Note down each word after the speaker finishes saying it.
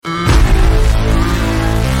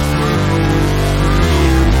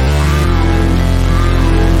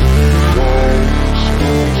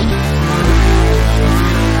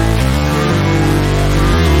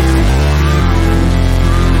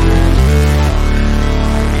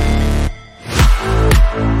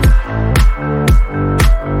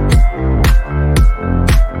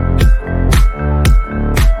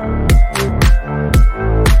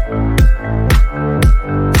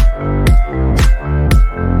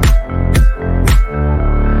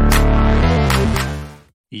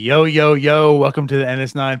Yo, yo, yo. Welcome to the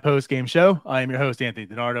NS9 post-game show. I am your host, Anthony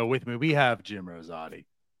DiNardo. With me, we have Jim Rosati.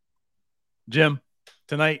 Jim,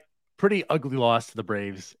 tonight, pretty ugly loss to the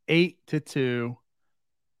Braves, 8-2.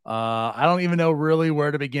 I don't even know really where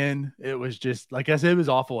to begin. It was just, like I said, it was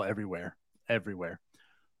awful everywhere.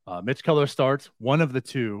 Mitch Keller starts. One of the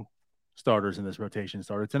two starters in this rotation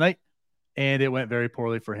started tonight, and it went very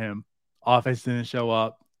poorly for him. Offense didn't show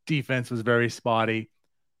up. Defense was very spotty.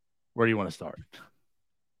 Where do you want to start?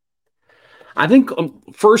 I think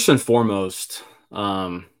first and foremost,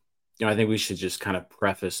 I think we should just kind of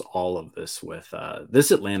preface all of this with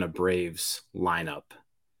this Atlanta Braves lineup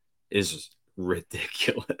is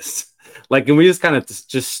ridiculous. Like, can we just kind of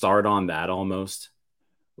just start on that almost?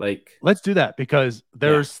 Like, let's do that because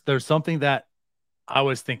there's something that I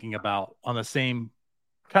was thinking about on the same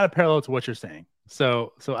kind of parallel to what you're saying.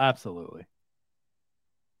 So absolutely.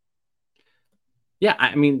 Yeah,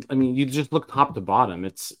 I mean, you just look top to bottom.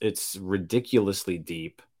 It's ridiculously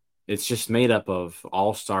deep. It's just made up of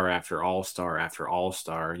all-star after all-star after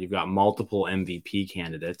all-star. You've got multiple MVP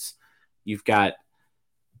candidates. You've got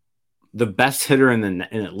the best hitter in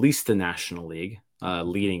at least the National League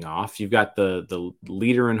leading off. You've got the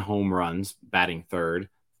leader in home runs batting third.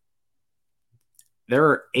 There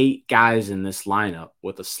are 8 guys in this lineup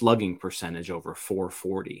with a slugging percentage over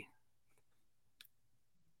 440.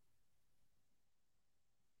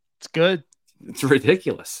 It's good. It's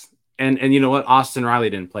ridiculous. And you know what? Austin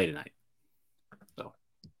Riley didn't play tonight. So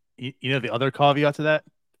you know the other caveat to that?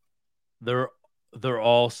 They're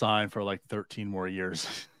all signed for like 13 more years.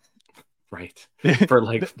 Right. For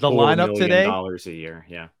like the lineup today $4 million a year.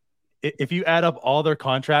 Yeah. If you add up all their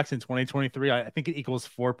contracts in 2023, I think it equals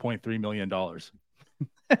 $4.3 million.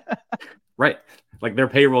 Right. Like their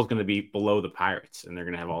payroll is going to be below the Pirates and they're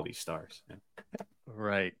going to have all these stars. Yeah.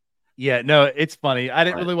 Right. Yeah, no, it's funny. I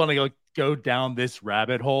didn't really want to go down this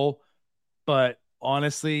rabbit hole, but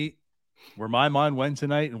honestly, where my mind went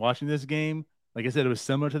tonight and watching this game, like I said, it was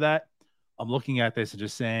similar to that. I'm looking at this and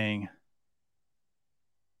just saying,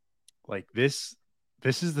 like this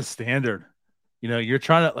is the standard. You know, you're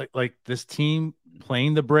trying to like this team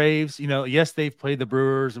playing the Braves. You know, yes, they've played the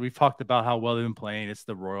Brewers. We've talked about how well they've been playing. It's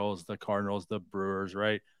the Royals, the Cardinals, the Brewers,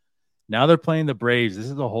 right? Now they're playing the Braves. This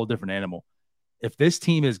is a whole different animal. If this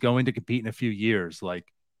team is going to compete in a few years,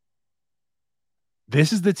 like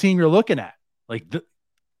this is the team you're looking at. Like,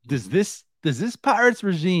 does this Pirates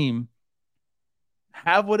regime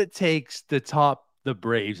have what it takes to top the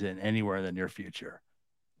Braves in anywhere in the near future?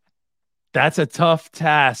 That's a tough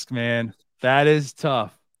task, man. That is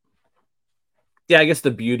tough. Yeah, I guess the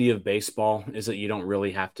beauty of baseball is that you don't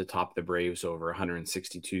really have to top the Braves over a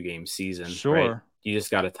 162 game season. Sure. Right? You just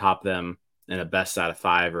got to top them in a best out of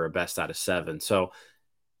 5 or a best out of 7. So,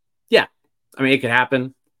 yeah, I mean, it could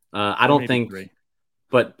happen. I don't think, 3.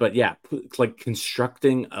 but yeah, like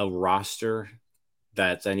constructing a roster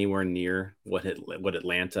that's anywhere near what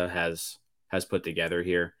Atlanta has put together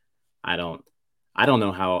here. I don't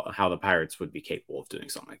know how the Pirates would be capable of doing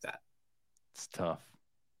something like that. It's tough.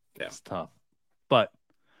 Yeah. It's tough. But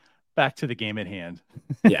back to the game at hand.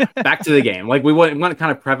 Yeah, back to the game. Like we want to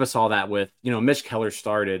kind of preface all that with, Mitch Keller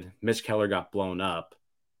started. Mitch Keller got blown up.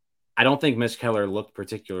 I don't think Mitch Keller looked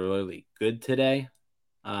particularly good today.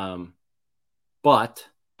 But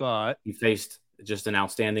he faced just an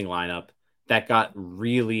outstanding lineup that got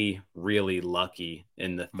really, really lucky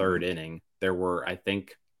in the third inning. There were, I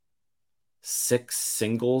think, 6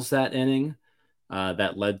 singles that inning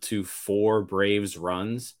that led to 4 Braves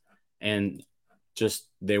runs. And just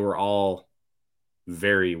they were all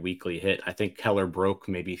very weakly hit. I think Keller broke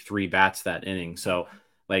maybe 3 bats that inning. So,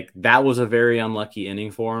 like, that was a very unlucky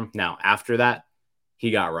inning for him. Now, after that,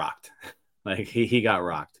 he got rocked. Like, he got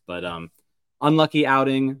rocked. But unlucky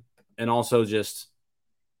outing and also just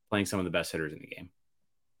playing some of the best hitters in the game.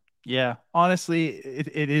 Yeah, honestly,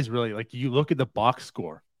 it is really like you look at the box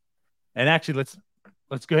score. And actually,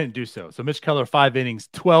 let's go ahead and do so. So Mitch Keller, 5 innings,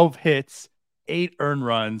 12 hits, 8 earned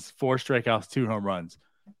runs, 4 strikeouts, 2 home runs.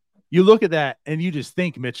 You look at that and you just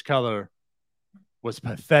think Mitch Keller was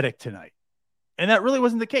pathetic tonight. And that really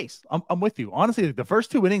wasn't the case. I'm with you. Honestly, the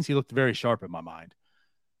first 2 innings, he looked very sharp in my mind.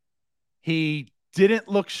 He didn't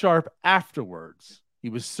look sharp afterwards. He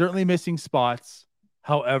was certainly missing spots.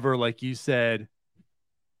 However, like you said,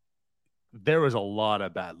 there was a lot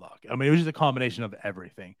of bad luck. I mean, it was just a combination of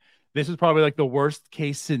everything. This was probably like the worst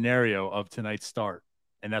case scenario of tonight's start.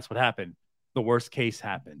 And that's what happened. The worst case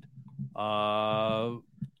happened.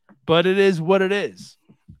 But it is what it is.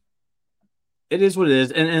 It is what it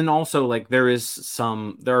is. And also, like, there are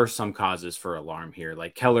some causes for alarm here.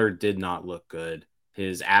 Like, Keller did not look good.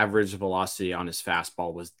 His average velocity on his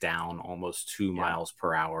fastball was down almost 2 miles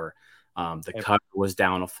per hour. The cutter was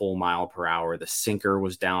down a full mile per hour. The sinker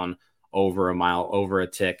was down over a mile, over a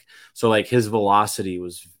tick. So like his velocity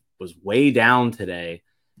was way down today.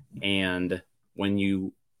 And when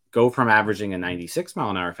you go from averaging a 96 mile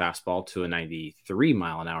an hour fastball to a 93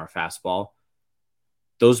 mile an hour fastball,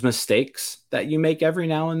 those mistakes that you make every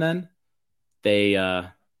now and then, they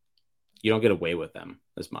you don't get away with them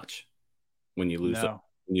as much when you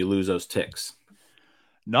lose those ticks.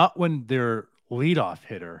 Not when their leadoff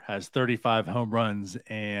hitter has 35 home runs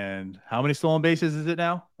and how many stolen bases is it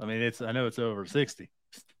now? I mean, I know it's over 60.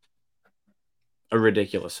 A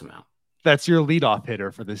ridiculous amount. That's your leadoff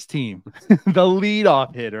hitter for this team. The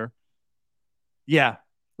leadoff hitter. Yeah,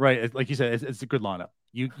 right. Like you said, it's a good lineup.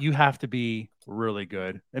 You have to be really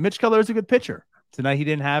good. And Mitch Keller is a good pitcher. Tonight he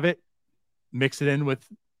didn't have it. Mix it in with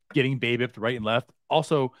getting BABIP'd right and left.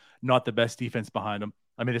 Also, not the best defense behind him.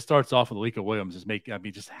 I mean, it starts off with Alika Williams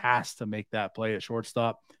just has to make that play at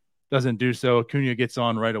shortstop. Doesn't do so. Acuna gets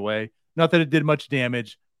on right away. Not that it did much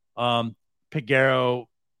damage. Piguero,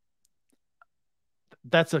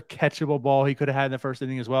 that's a catchable ball he could have had in the first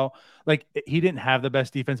inning as well. Like, he didn't have the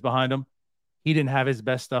best defense behind him. He didn't have his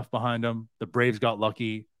best stuff behind him. The Braves got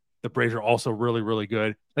lucky. The Braves are also really, really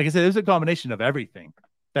good. Like I said, it was a combination of everything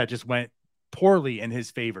that just went poorly in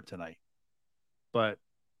his favor tonight. But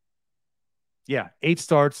yeah, 8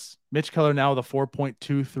 starts. Mitch Keller now with a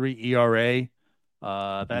 4.23 ERA.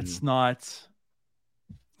 That's not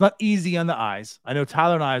easy on the eyes. I know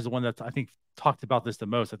Tyler and I is the one that I think talked about this the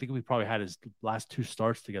most. I think we probably had his last 2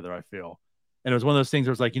 starts together, I feel. And it was one of those things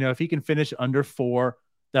where it's like, if he can finish under 4,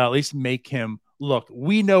 that'll at least make him look.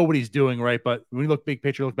 We know what he's doing, right? But when you look big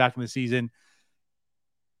picture, look back in the season,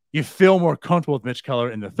 you feel more comfortable with Mitch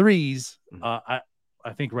Keller in the 3s.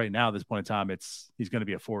 I think right now, at this point in time, he's going to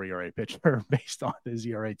be a 4 ERA pitcher based on his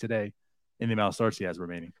ERA today and the amount of starts he has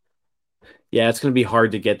remaining. Yeah, it's going to be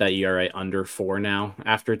hard to get that ERA under 4 now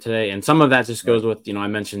after today. And some of that just goes with, I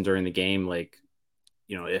mentioned during the game, like,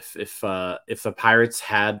 if the Pirates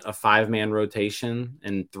had a 5-man rotation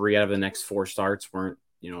and 3 out of the next 4 starts weren't,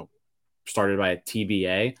 started by a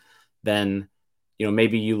TBA, then,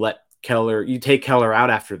 maybe you take Keller out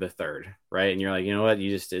after the 3rd, right? And you're like, you know what,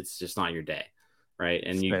 it's just not your day, right?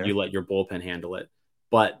 And you let your bullpen handle it.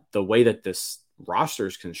 But the way that this roster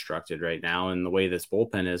is constructed right now and the way this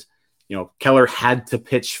bullpen is, Keller had to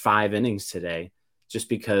pitch 5 innings today just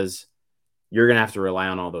because you're going to have to rely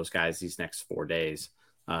on all those guys these next 4 days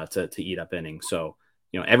to eat up innings. So,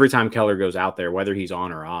 every time Keller goes out there, whether he's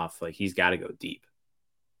on or off, like, he's got to go deep.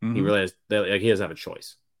 Mm-hmm. He really has, he doesn't have a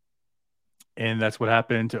choice. And that's what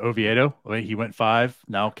happened to Oviedo. He went 5.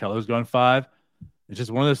 Now Keller's going 5. It's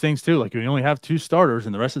just one of those things too. Like, we only have 2 starters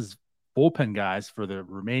and the rest is bullpen guys for the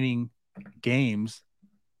remaining games.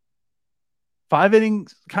 5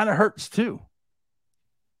 innings kind of hurts too.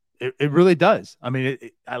 It really does. I mean,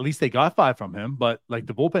 at least they got 5 from him, but like,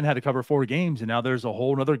 the bullpen had to cover 4 games, and now there's a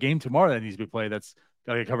whole other game tomorrow that needs to be played that's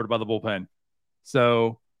got to get covered by the bullpen.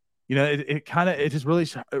 So, it just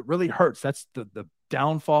really hurts. That's the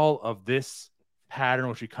downfall of this pattern,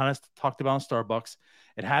 which we kind of talked about in Starbucks.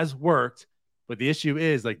 It has worked, but the issue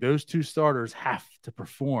is, like, those 2 starters have to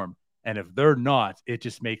perform, and if they're not, it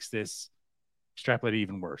just makes this extrapolate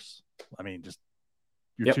even worse. I mean, just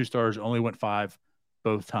your 2 starters only went 5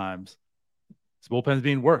 both times. This bullpen's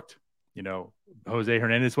being worked. Jose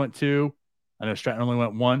Hernandez went 2. I know Stratton only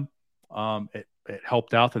went 1. It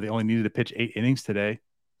helped out that they only needed to pitch 8 innings today.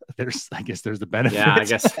 I guess there's the benefit. Yeah, I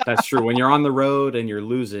guess that's true. When you're on the road and you're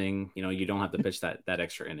losing, you don't have to pitch that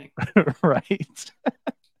extra inning. Right.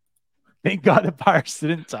 Thank God the Pirates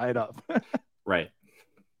didn't tie it up. Right.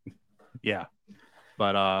 Yeah.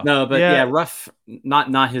 But rough.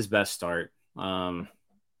 Not his best start.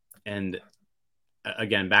 And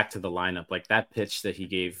again, back to the lineup, like that pitch that he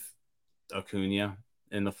gave Acuna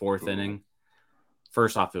in the 4th inning.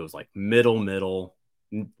 First off, it was like middle.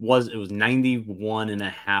 It was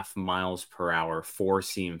 91.5 miles per hour,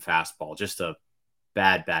 4-seam fastball. Just a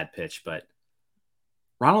bad pitch. But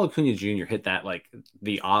Ronald Acuna Jr. hit that like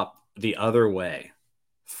the other way,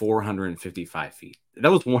 455 feet.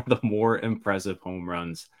 That was one of the more impressive home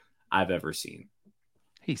runs I've ever seen.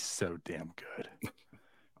 He's so damn good.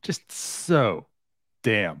 Just so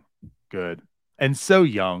damn good. And so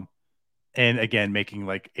young. And again, making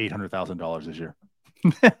like $800,000 this year.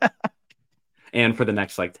 And for the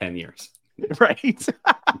next like 10 years. Right.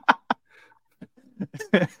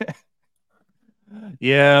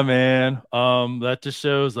 Yeah, man. That just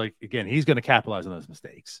shows, like, again, he's going to capitalize on those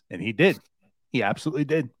mistakes. And he did. He absolutely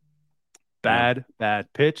did. Bad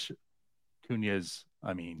pitch. Cunha's,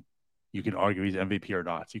 I mean, you can argue he's MVP or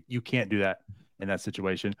not. So you can't do that in that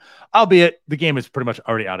situation. Albeit the game is pretty much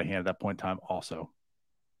already out of hand at that point in time. Also,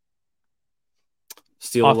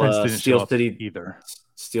 offense didn't show Steel up City either.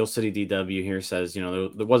 Steel City DW here says, there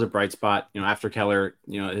was a bright spot. After Keller,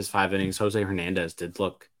 his 5 innings, Jose Hernandez did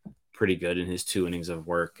look pretty good in his 2 innings of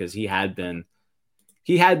work because he had been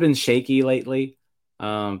shaky lately.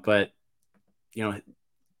 But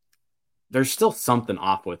there's still something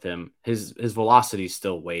off with him. His velocity is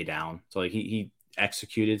still way down. So like he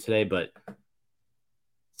executed today, but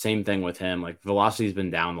same thing with him. Like velocity's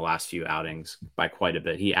been down the last few outings by quite a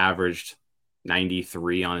bit. He averaged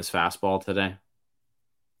 93 on his fastball today.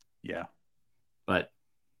 Yeah. But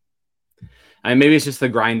maybe it's just the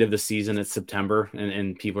grind of the season. It's September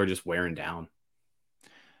and people are just wearing down.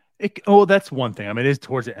 That's one thing. I mean, it is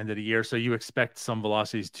towards the end of the year, so you expect some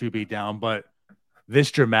velocities to be down, but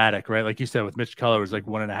this dramatic, right? Like you said, with Mitch Keller, it was like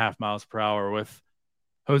 1.5 miles per hour. With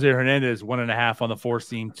Jose Hernandez, 1.5 on the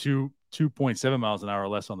 4-seam, 2.7 miles an hour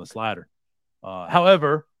less on the slider.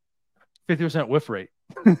 However, 50% whiff rate.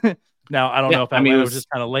 Now, I don't know if Atlanta was just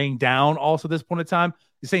kind of laying down also at this point in time.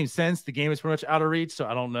 The same sense, the game is pretty much out of reach, so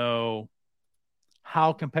I don't know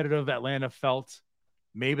how competitive Atlanta felt.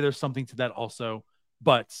 Maybe there's something to that also.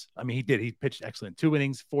 But, I mean, he pitched excellent. 2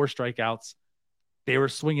 innings, 4 strikeouts. They were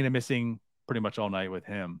swinging and missing pretty much all night with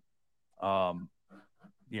him.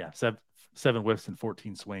 Yeah, 7 whiffs and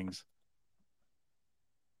 14 swings.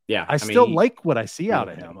 Yeah, I still like what I see out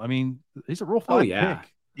of him. I mean, he's a Rule 5 pick.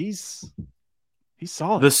 He's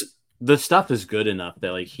solid. The stuff is good enough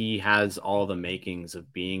that like he has all the makings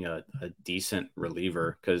of being a decent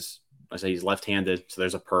reliever because I say he's left-handed, so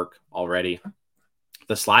there's a perk already.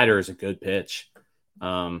 The slider is a good pitch.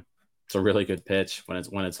 It's a really good pitch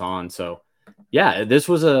when it's on. So yeah, this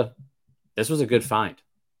was a good find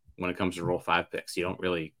when it comes to Rule 5 picks. You don't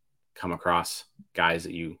really come across guys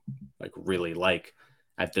that you like really like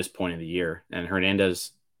at this point of the year, and Hernandez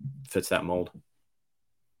fits that mold.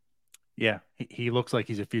 Yeah, he looks like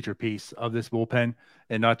he's a future piece of this bullpen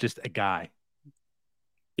and not just a guy.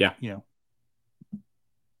 Yeah.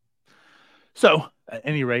 So at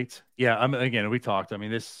any rate, yeah, again, we talked. I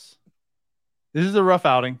mean, this is a rough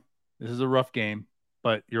outing. This is a rough game,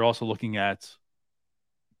 but you're also looking at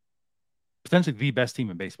potentially the best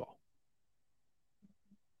team in baseball.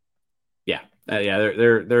 Yeah.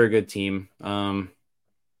 They're a good team.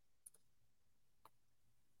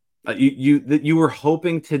 You were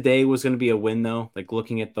hoping today was going to be a win though. Like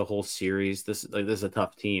looking at the whole series, this is a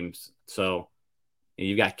tough team. So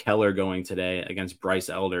you got Keller going today against Bryce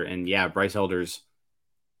Elder, and yeah, Bryce Elder's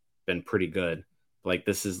been pretty good. Like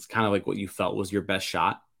this is kind of like what you felt was your best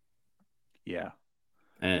shot. Yeah,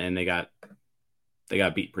 and they got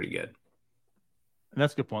beat pretty good. And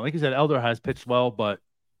that's a good point. Like you said, Elder has pitched well, but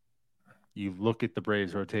you look at the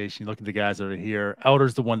Braves rotation, you look at the guys that are here.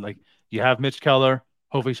 Elder's the one. Like you have Mitch Keller.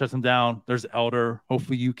 Hopefully, shuts him down. There's Elder.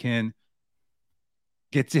 Hopefully, you can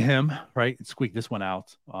get to him, right, and squeak this one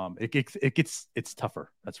out. It's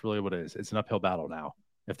tougher. That's really what it is. It's an uphill battle now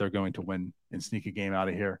if they're going to win and sneak a game out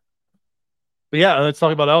of here. But yeah, let's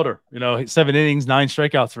talk about Elder. 7 innings, 9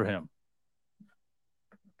 strikeouts for him.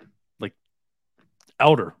 Like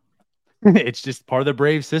Elder, it's just part of the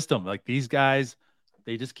Brave system. Like these guys,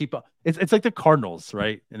 they just keep up. It's like the Cardinals,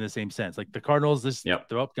 right? In the same sense, like the Cardinals just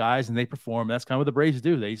throw up guys and they perform. That's kind of what the Braves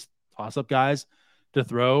do. They toss up guys to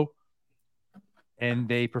throw, and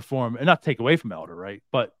they perform, and not take away from Elder, right?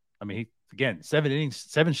 But I mean, again, 7 innings,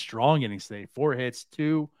 7 strong innings today, 4 hits,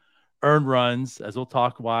 2 earned runs, as we'll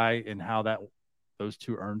talk why and how those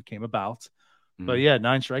 2 earned came about. But yeah,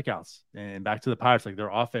 9 strikeouts, and back to the Pirates. Like their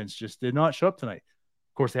offense just did not show up tonight.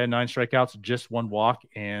 Of course, they had 9 strikeouts, just 1 walk,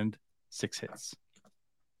 and 6 hits.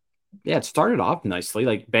 Yeah, it started off nicely.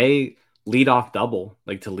 Like Bay lead off double,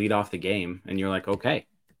 like to lead off the game, and you're like, okay,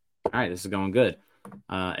 all right, this is going good.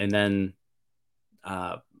 And then,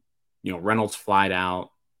 Reynolds flied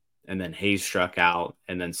out, and then Hayes struck out,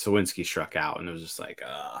 and then Sawinski struck out, and it was just like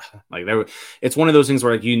it's one of those things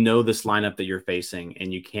where this lineup that you're facing,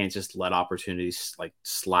 and you can't just let opportunities like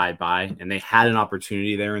slide by. And they had an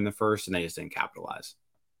opportunity there in the first, and they just didn't capitalize.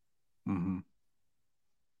 Mm-hmm.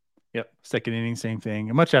 Yep. Second inning, same thing.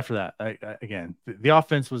 And much after that, again, the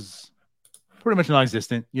offense was pretty much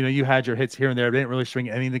non-existent. You had your hits here and there. They didn't really string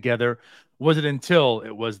anything together. Was it until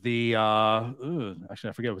it was the actually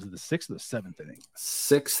I forget, was it the 6th or the 7th inning?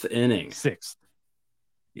 6th inning. 6th.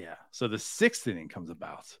 Yeah. So the 6th inning comes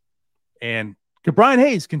about, and Ke'Bryan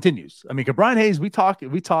Hayes continues. I mean, Ke'Bryan Hayes, we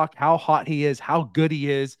talk how hot he is, how good he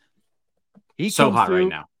is. He's so hot right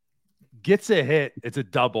now. Gets a hit. It's a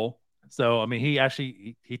double. So, I mean,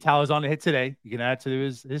 he tallies on a hit today. You can add to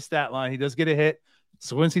his stat line. He does get a hit.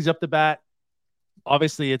 Sawinski's up the bat.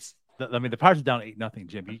 Obviously, I mean, the Pirates are down 8-0,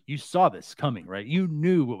 Jim. You saw this coming, right? You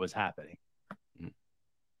knew what was happening.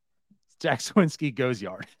 Jack Sawinski goes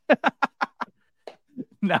yard.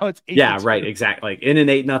 Now it's 8 Yeah, to 2. right. Exactly. Like in an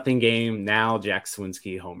 8-0 game, now Jack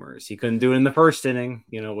Swinsky homers. He couldn't do it in the first inning,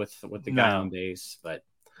 with the guy on No, base, but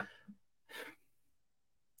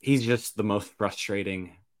he's just the most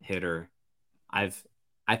frustrating hitter I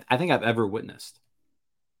think I've ever witnessed.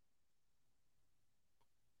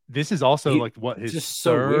 this is also He like what his just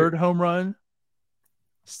so third weird. home run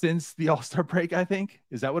since the All-Star break, I think.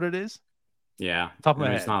 Is that what it is? Yeah. Top of I my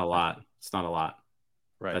mean, it's head. not a lot. It's not a lot.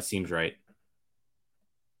 Right. That seems right.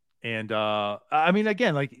 And I mean,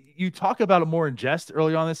 again, like you talk about it more in jest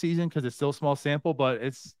early on the season because it's still a small sample, but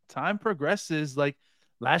it's time progresses. Like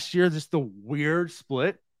last year, just the weird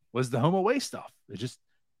split was the home away stuff. It's just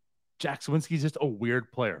Jack Sawinski's just a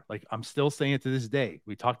weird player. Like I'm still saying it to this day.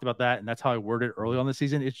 We talked about that, and that's how I worded it early on the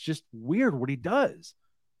season. It's just weird what he does.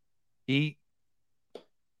 He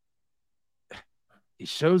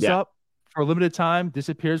shows Yeah. up for a limited time,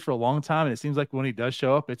 disappears for a long time, and it seems like when he does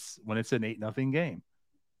show up, it's when it's an 8-0 game.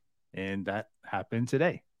 And that happened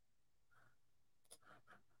today.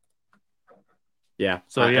 Yeah.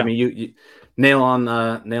 So I yeah, mean, you nail on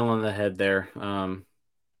the head there.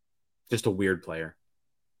 Just a weird player.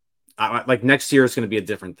 Like next year, it's going to be a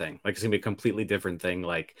different thing. Like it's going to be a completely different thing.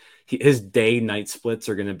 Like his day night splits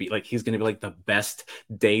are going to be like he's going to be like the best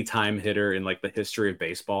daytime hitter in like the history of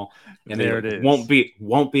baseball, and he there it like is.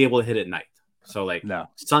 won't be able to hit at night. So like No,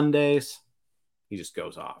 Sundays, he just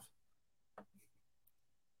goes off.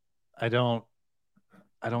 I don't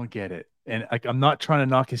I don't get it. And like I'm not trying to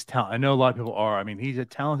knock his talent. I know a lot of people are. I mean, he's a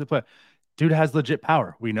talented player. Dude has legit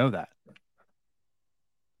power. We know that.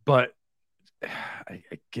 But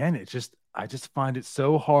again, I just find it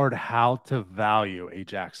so hard how to value a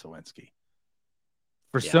Jack Sawinski.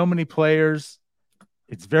 For Yeah. so many players,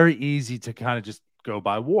 it's very easy to kind of just go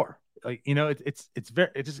by war. Like, it's very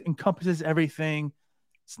it just encompasses everything.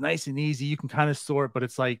 It's nice and easy. You can kind of sort, but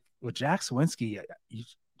it's like with Jack Sawinski, you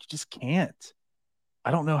just can't. I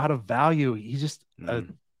don't know how to value. He's just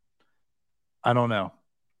I don't know.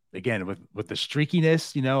 Again, with the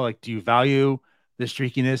streakiness, like do you value the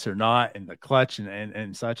streakiness or not, and the clutch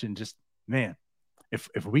and such, and just man, if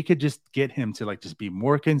we could just get him to like just be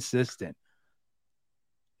more consistent,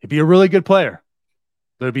 he'd be a really good player.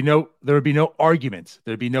 There would be no arguments.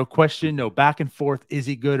 There'd be no question, no back and forth. Is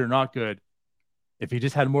he good or not good? If he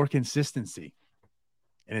just had more consistency,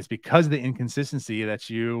 and it's because of the inconsistency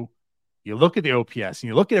that you look at the OPS and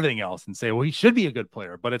you look at everything else and say, well, he should be a good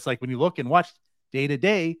player. But it's like when you look and watch day to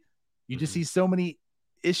day, you just see so many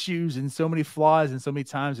issues and so many flaws and so many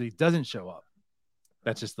times that he doesn't show up.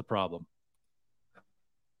 That's just the problem.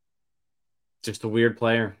 Just a weird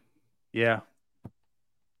player. Yeah.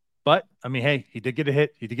 But I mean, hey, he did get a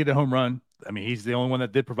hit. He did get a home run. I mean, he's the only one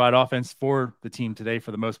that did provide offense for the team today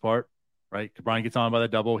for the most part, right? Brian gets on by the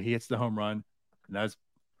double. He hits the home run. And that's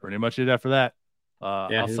pretty much it after that.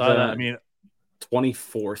 Yeah, he's Outside of that, I mean,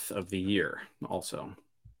 24th of the year also.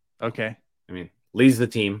 okay. I mean, leads the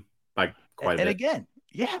team by quite a And bit. again,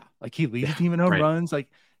 yeah, like he leads the team in home runs. Like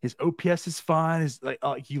his OPS is fine. Is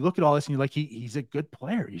like you look at all this and you're like, he's a good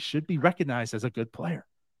player. He should be recognized as a good player.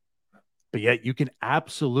 But yet you can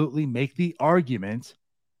absolutely make the argument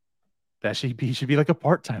that he should be like a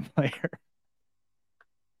part-time player.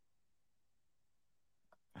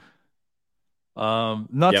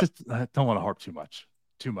 Not Yep. just I don't want to harp too much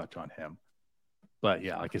on him. But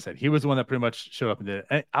yeah, like I said, he was the one that pretty much showed up and did it.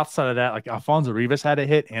 And outside of that, like Alfonso Rivas had a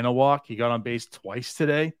hit and a walk. He got on base twice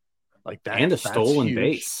today. Like that, And a that's stolen huge.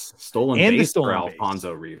 base. Stolen And the base for stolen base.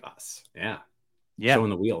 Alfonso Rivas. Yeah. Yeah.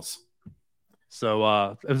 Showing the wheels.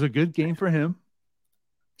 So it was a good game for him.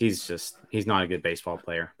 He's not a good baseball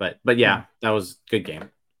player. But yeah, that was a good game.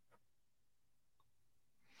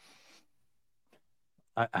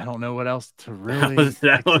 I don't know what else to really.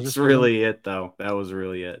 That was really it, though. That was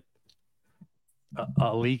really it.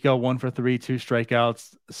 Alika 1 for 3, 2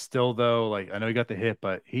 strikeouts. Still though, like I know he got the hit,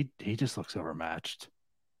 but he just looks overmatched.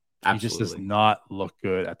 Absolutely. He just does not look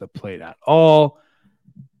good at the plate at all.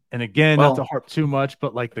 And again, not to harp too much,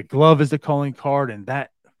 but like the glove is the calling card, and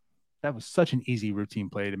that was such an easy routine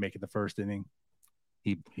play to make it the first inning.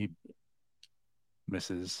 He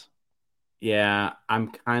misses. Yeah,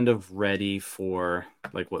 I'm kind of ready for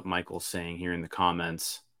like what Michael's saying here in the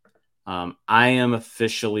comments. I am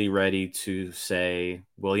officially ready to say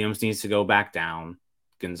Williams needs to go back down.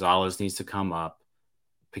 Gonzalez needs to come up.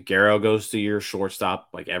 Piguero goes to your shortstop,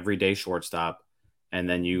 like everyday shortstop, and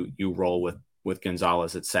then you roll with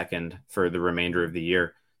Gonzalez at second for the remainder of the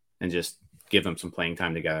year and just give them some playing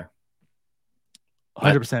time together.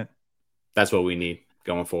 100%. That's what we need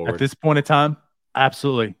going At forward. this point in time,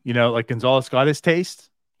 absolutely. Like Gonzalez got his taste.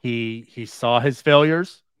 He saw his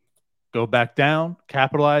failures, go back down,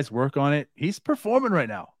 capitalize, work on it. He's performing right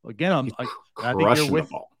now. Again, He's I think crushing the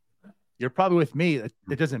ball. You're probably with me. It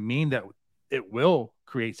doesn't mean that it will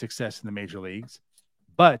create success in the major leagues,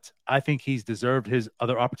 but I think he's deserved his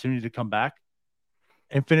other opportunity to come back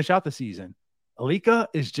and finish out the season. Alika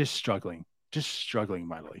is just struggling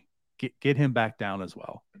mightily. Get him back down as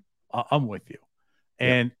well. I'm with you.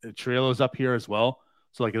 And Trillo's up here as well.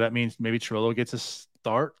 So like that means maybe Trillo gets a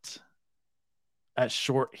start at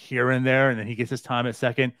short here and there, and then he gets his time at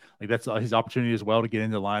second. Like that's his opportunity as well to get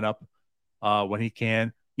into the lineup when he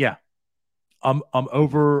can. Yeah. I'm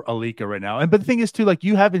over Alika right now. But the thing is too, like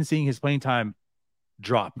you have been seeing his playing time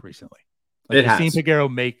drop recently. Like you've seen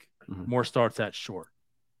Peguero make more starts at short.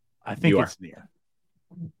 I think it's near.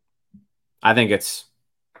 I think it's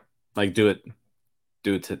like do it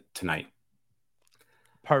tonight.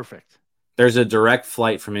 Perfect. There's a direct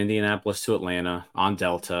flight from Indianapolis to Atlanta on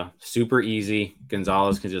Delta. Super easy.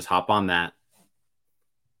 Gonzalez can just hop on that.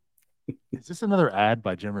 Is this another ad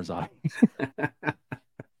by Jim Rosati?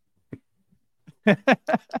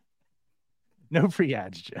 No free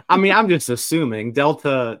ads, Jim. I mean, I'm just assuming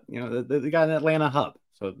Delta, they got an Atlanta hub.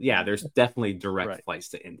 So, yeah, there's definitely direct flights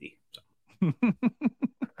to Indy. So.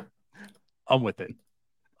 I'm with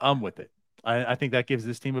it. I think that gives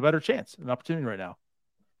this team a better chance, an opportunity right now.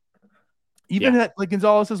 Even at like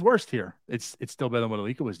Gonzalez is worst here. It's still better than what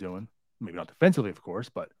Alika was doing. Maybe not defensively, of course,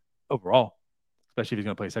 but overall, especially if he's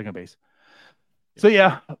going to play second base. So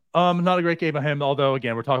not a great game by him. Although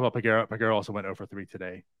again, we're talking about Peguero. Peguero also went 0 for 3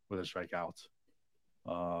 today with a strikeout.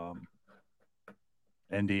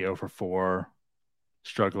 ND 0 for 4,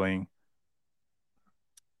 struggling.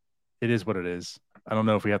 It is what it is. I don't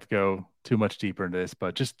know if we have to go too much deeper into this,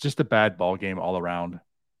 but just a bad ball game all around.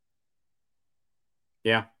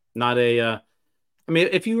 Yeah, not a. I mean,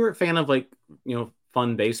 if you were a fan of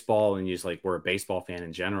fun baseball and you just were a baseball fan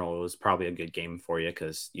in general, it was probably a good game for you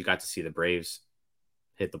because you got to see the Braves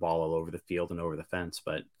hit the ball all over the field and over the fence.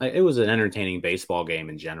 But it was an entertaining baseball game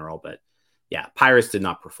in general. But yeah, Pirates did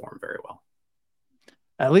not perform very well.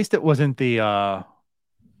 At least it wasn't the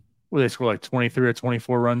where they scored like 23 or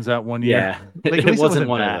 24 runs that one year. Yeah, like, it wasn't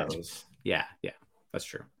one of those. Yeah, that's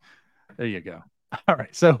true. There you go. All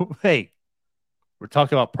right. So, hey, we're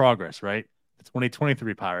talking about progress, right? The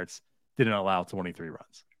 2023 Pirates didn't allow 23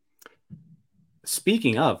 runs.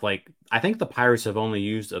 Speaking of, I think the Pirates have only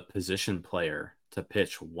used a position player to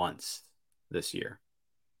pitch once this year.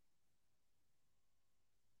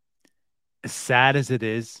 As sad as it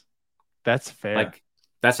is, that's fair.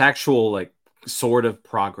 That's actual, sort of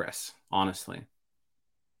progress, honestly.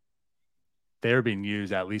 They're being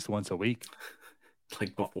used at least once a week.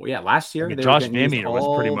 Before, last year, Josh VanMeter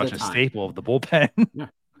was pretty much a staple of the bullpen. Yeah,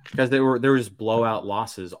 because there was blowout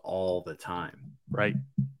losses all the time. Right.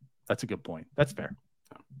 That's a good point. That's fair.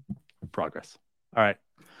 Progress. All right.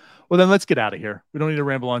 Well, then let's get out of here. We don't need to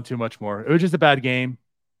ramble on too much more. It was just a bad game.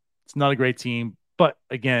 It's not a great team. But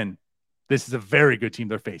again, this is a very good team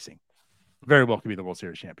they're facing. Very well could be the World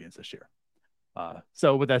Series champions this year.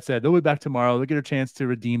 So with that said, they'll be back tomorrow. They'll get a chance to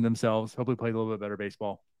redeem themselves. Hopefully play a little bit better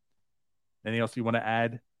baseball. Anything else you want to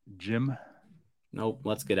add, Jim? Nope.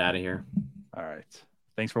 Let's get out of here. All right.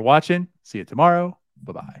 Thanks for watching. See you tomorrow.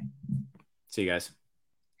 Bye-bye. See you guys.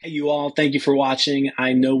 Hey, you all. Thank you for watching.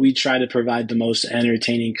 I know we try to provide the most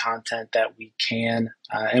entertaining content that we can,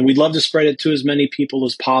 and we'd love to spread it to as many people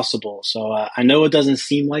as possible. So I know it doesn't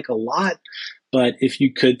seem like a lot, but if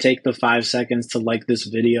you could take the 5 seconds to like this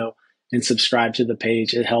video and subscribe to the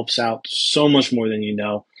page, it helps out so much more than you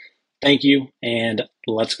know. Thank you, and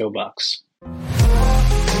let's go Bucks.